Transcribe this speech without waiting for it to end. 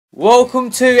Welcome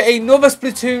to another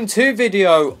Splatoon 2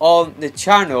 video on the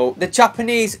channel. The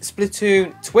Japanese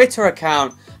Splatoon Twitter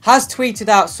account has tweeted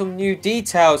out some new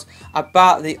details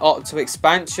about the Octo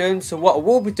expansion. So what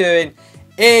we'll be doing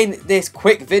in this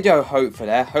quick video, hopefully,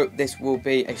 I hope this will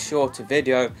be a shorter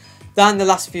video than the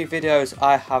last few videos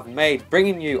I have made,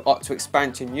 bringing you Octo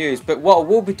expansion news. But what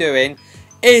we'll be doing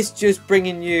is just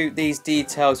bringing you these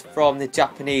details from the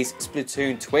Japanese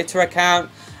Splatoon Twitter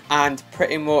account. And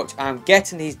pretty much I'm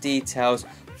getting these details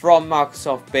from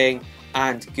Microsoft Bing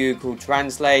and Google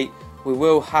Translate. We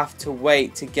will have to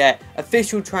wait to get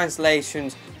official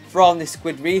translations from the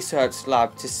Squid Research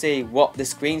Lab to see what the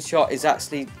screenshot is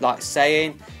actually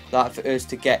saying, for us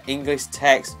to get English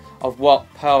text of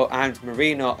what Pearl and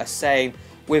Marina are saying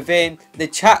within the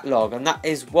chat log. And that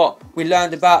is what we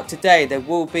learned about today. There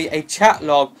will be a chat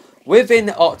log within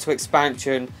the Octo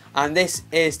expansion, and this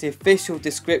is the official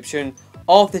description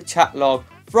of the chat log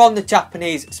from the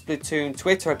Japanese Splatoon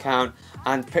Twitter account.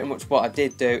 And pretty much what I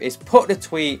did do is put the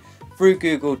tweet through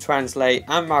Google Translate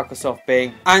and Microsoft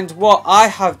Bing, and what I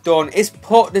have done is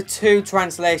put the two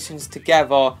translations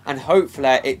together, and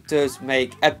hopefully it does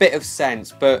make a bit of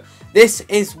sense. But this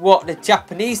is what the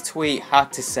Japanese tweet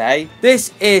had to say.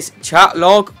 This is chat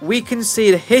log. We can see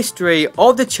the history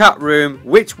of the chat room,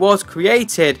 which was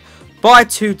created by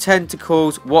two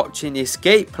tentacles watching the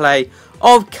escape play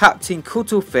of Captain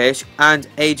Cuttlefish and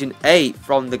Agent 8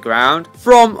 from the ground.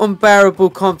 From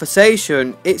Unbearable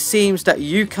Conversation, it seems that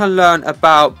you can learn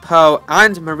about Pearl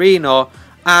and Marina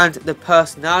and the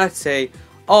personality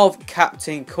of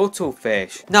Captain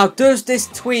Cuttlefish. Now, does this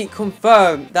tweet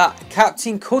confirm that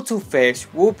Captain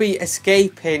Cuttlefish will be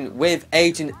escaping with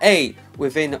Agent 8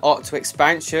 within the Octo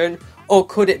expansion? Or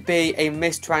could it be a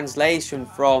mistranslation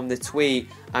from the tweet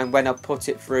and when I put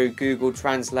it through Google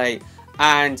Translate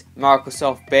and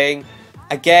Microsoft Bing?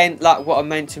 Again, like what I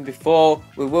mentioned before,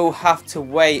 we will have to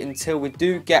wait until we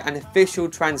do get an official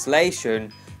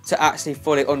translation to actually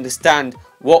fully understand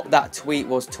what that tweet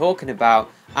was talking about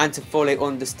and to fully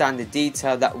understand the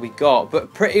detail that we got.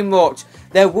 But pretty much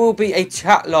there will be a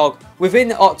chat log within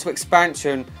the Octo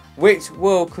expansion which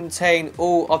will contain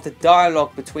all of the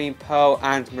dialogue between Pearl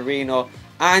and Marina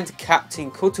and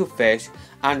Captain Cuttlefish.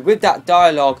 And with that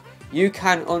dialogue, you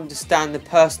can understand the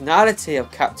personality of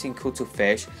Captain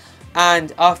Cuttlefish.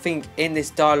 And I think in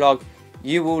this dialogue,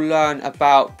 you will learn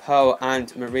about Pearl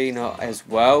and Marina as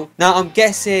well. Now, I'm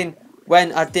guessing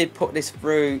when I did put this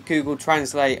through Google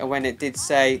Translate and when it did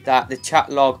say that the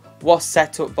chat log was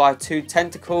set up by two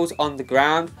tentacles on the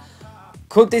ground,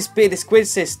 could this be the Squid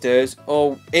Sisters,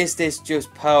 or is this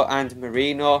just Pearl and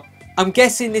Marina? I'm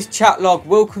guessing this chat log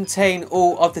will contain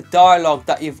all of the dialogue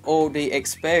that you've already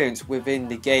experienced within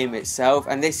the game itself,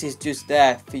 and this is just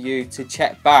there for you to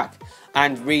check back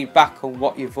and read back on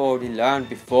what you've already learned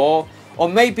before. Or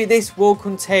maybe this will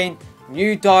contain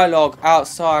new dialogue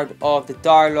outside of the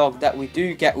dialogue that we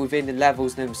do get within the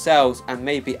levels themselves, and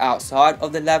maybe outside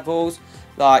of the levels.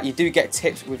 Like, you do get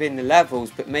tips within the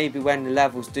levels, but maybe when the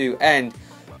levels do end,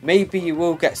 maybe you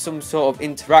will get some sort of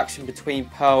interaction between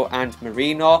Pearl and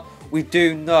Marina. We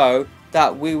do know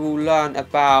that we will learn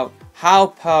about how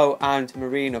Pearl and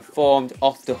Marina formed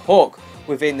off the hook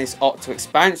within this Octo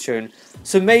expansion.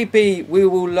 So maybe we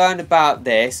will learn about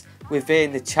this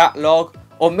within the chat log,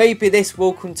 or maybe this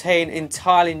will contain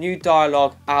entirely new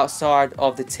dialogue outside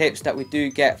of the tips that we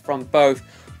do get from both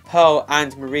Pearl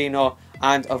and Marina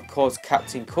and of course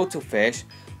Captain Cuttlefish.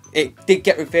 It did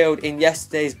get revealed in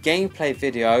yesterday's gameplay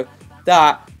video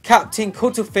that Captain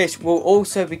Cuttlefish will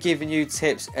also be giving you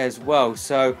tips as well.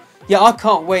 So yeah, I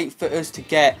can't wait for us to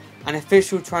get an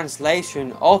official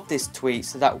translation of this tweet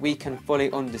so that we can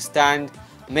fully understand.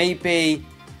 Maybe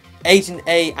Agent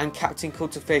 8 and Captain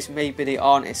Cuttlefish, maybe they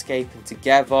aren't escaping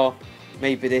together.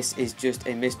 Maybe this is just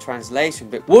a mistranslation.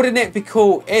 But wouldn't it be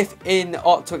cool if in the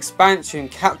Octo expansion,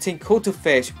 Captain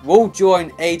Cuttlefish will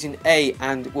join Agent 8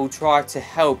 and will try to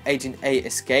help Agent 8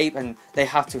 escape, and they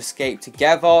have to escape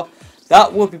together?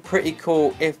 That would be pretty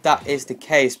cool if that is the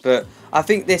case, but I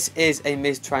think this is a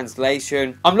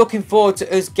mistranslation. I'm looking forward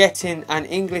to us getting an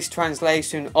English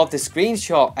translation of the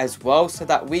screenshot as well, so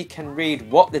that we can read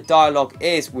what the dialogue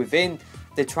is within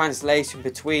the translation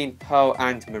between Pearl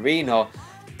and Marina.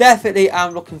 Definitely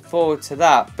I'm looking forward to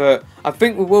that, but I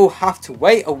think we will have to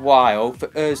wait a while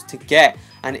for us to get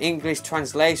an English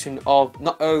translation of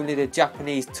not only the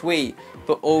Japanese tweet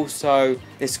but also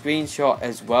the screenshot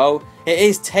as well. It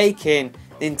is taking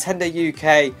Nintendo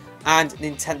UK and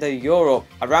Nintendo Europe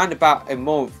around about a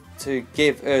month to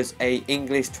give us a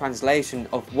English translation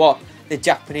of what the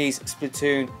Japanese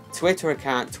Splatoon Twitter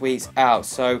account tweets out.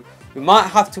 So we might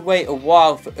have to wait a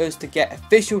while for us to get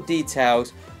official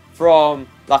details from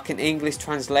like an English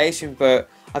translation, but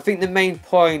I think the main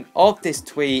point of this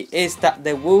tweet is that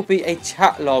there will be a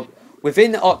chat log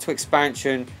within the Octo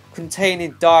expansion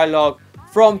containing dialogue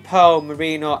from Pearl,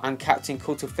 Marino and Captain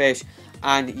Cuttlefish,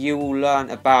 and you will learn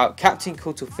about Captain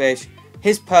Cuttlefish,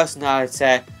 his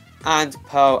personality, and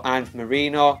Pearl and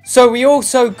Marino. So we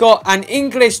also got an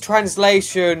English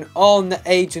translation on the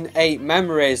Agent 8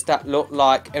 memories that look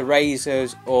like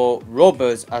erasers or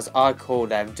rubbers, as I call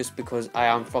them, just because I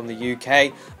am from the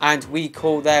UK and we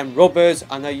call them rubbers.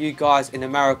 I know you guys in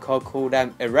America call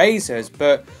them erasers,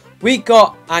 but we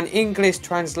got an English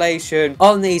translation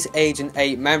on these Agent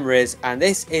 8 memories, and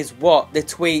this is what the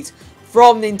tweet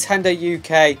from Nintendo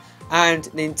UK and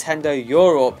Nintendo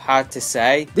Europe had to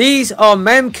say. These are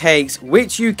mem cakes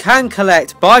which you can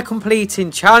collect by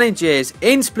completing challenges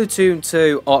in Splatoon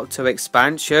 2 Octo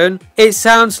expansion. It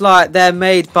sounds like they're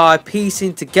made by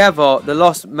piecing together the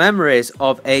lost memories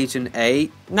of Agent 8.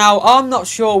 Now, I'm not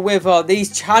sure whether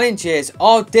these challenges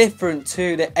are different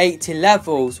to the 80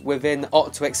 levels within the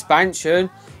Octo expansion,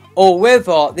 or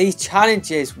whether these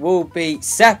challenges will be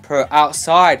separate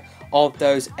outside of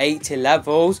those 80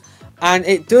 levels. And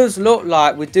it does look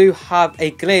like we do have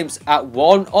a glimpse at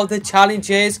one of the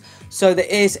challenges. So there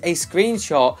is a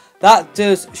screenshot that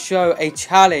does show a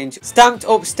challenge. Stamped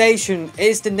Up Station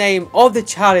is the name of the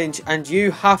challenge, and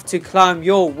you have to climb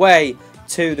your way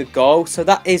to the goal. So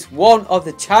that is one of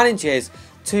the challenges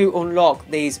to unlock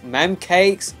these mem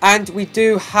cakes, and we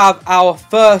do have our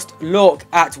first look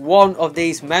at one of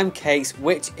these mem cakes,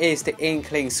 which is the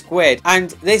Inkling Squid. And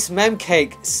this mem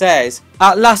cake says,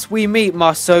 "At last we meet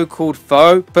my so-called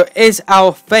foe, but is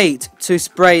our fate to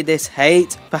spray this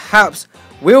hate? Perhaps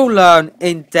we'll learn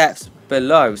in depths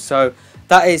below." So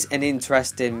that is an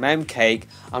interesting mem cake.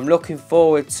 I'm looking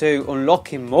forward to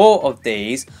unlocking more of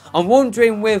these. I'm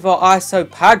wondering whether ISO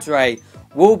Padre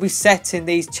will be setting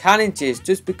these challenges,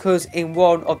 just because in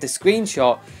one of the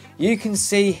screenshot you can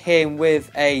see him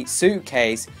with a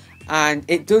suitcase, and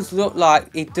it does look like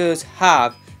he does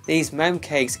have these mem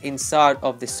cakes inside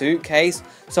of the suitcase.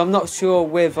 So I'm not sure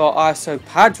whether ISO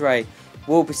Padre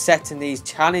will be setting these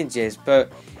challenges,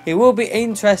 but it will be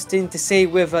interesting to see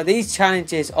whether these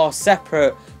challenges are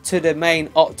separate to the main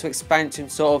Octo expansion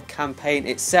sort of campaign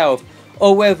itself,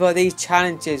 or whether these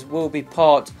challenges will be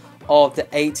part of the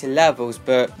 80 levels.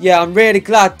 But yeah, I'm really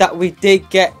glad that we did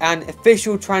get an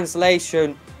official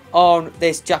translation on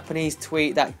this Japanese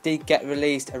tweet that did get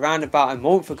released around about a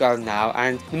month ago now,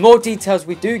 and the more details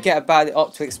we do get about the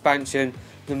Octo expansion,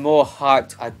 the more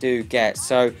hyped I do get.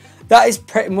 So that is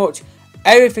pretty much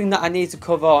everything that I need to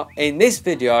cover in this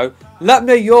video. Let me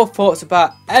know your thoughts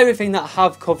about everything that I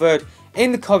have covered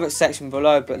in the comment section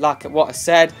below. But like what I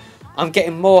said, I'm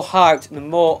getting more hyped the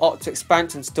more Octo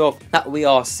expansion stuff that we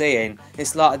are seeing.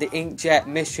 It's like the Inkjet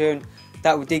mission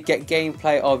that we did get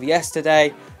gameplay of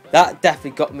yesterday. That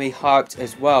definitely got me hyped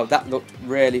as well. That looked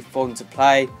really fun to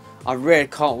play. I really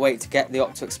can't wait to get the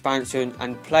Octo expansion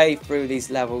and play through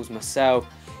these levels myself.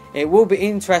 It will be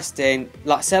interesting,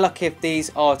 like say like if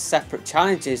these are separate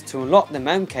challenges to unlock the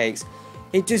mem cakes,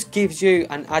 it just gives you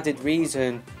an added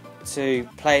reason to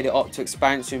play the Octo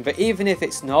expansion. But even if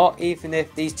it's not, even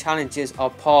if these challenges are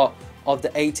part of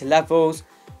the 80 levels,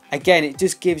 again it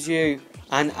just gives you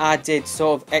an added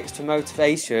sort of extra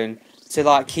motivation to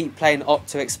like keep playing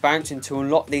Octo expansion to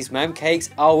unlock these mem cakes.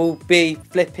 I will be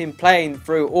flipping playing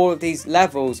through all of these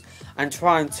levels and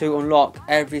trying to unlock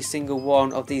every single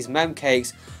one of these mem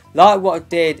cakes, like what I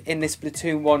did in the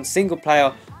Splatoon 1 single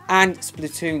player and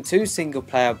Splatoon 2 single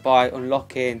player by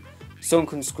unlocking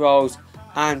Sunken Scrolls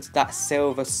and that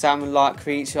silver salmon-like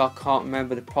creature. I can't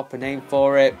remember the proper name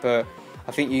for it, but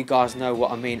I think you guys know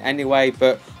what I mean anyway.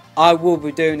 But I will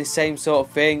be doing the same sort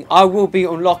of thing. I will be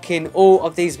unlocking all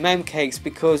of these mem cakes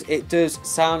because it does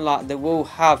sound like they will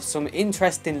have some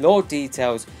interesting lore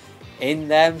details in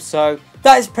them. So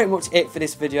that is pretty much it for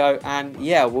this video, and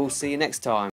yeah, we'll see you next time.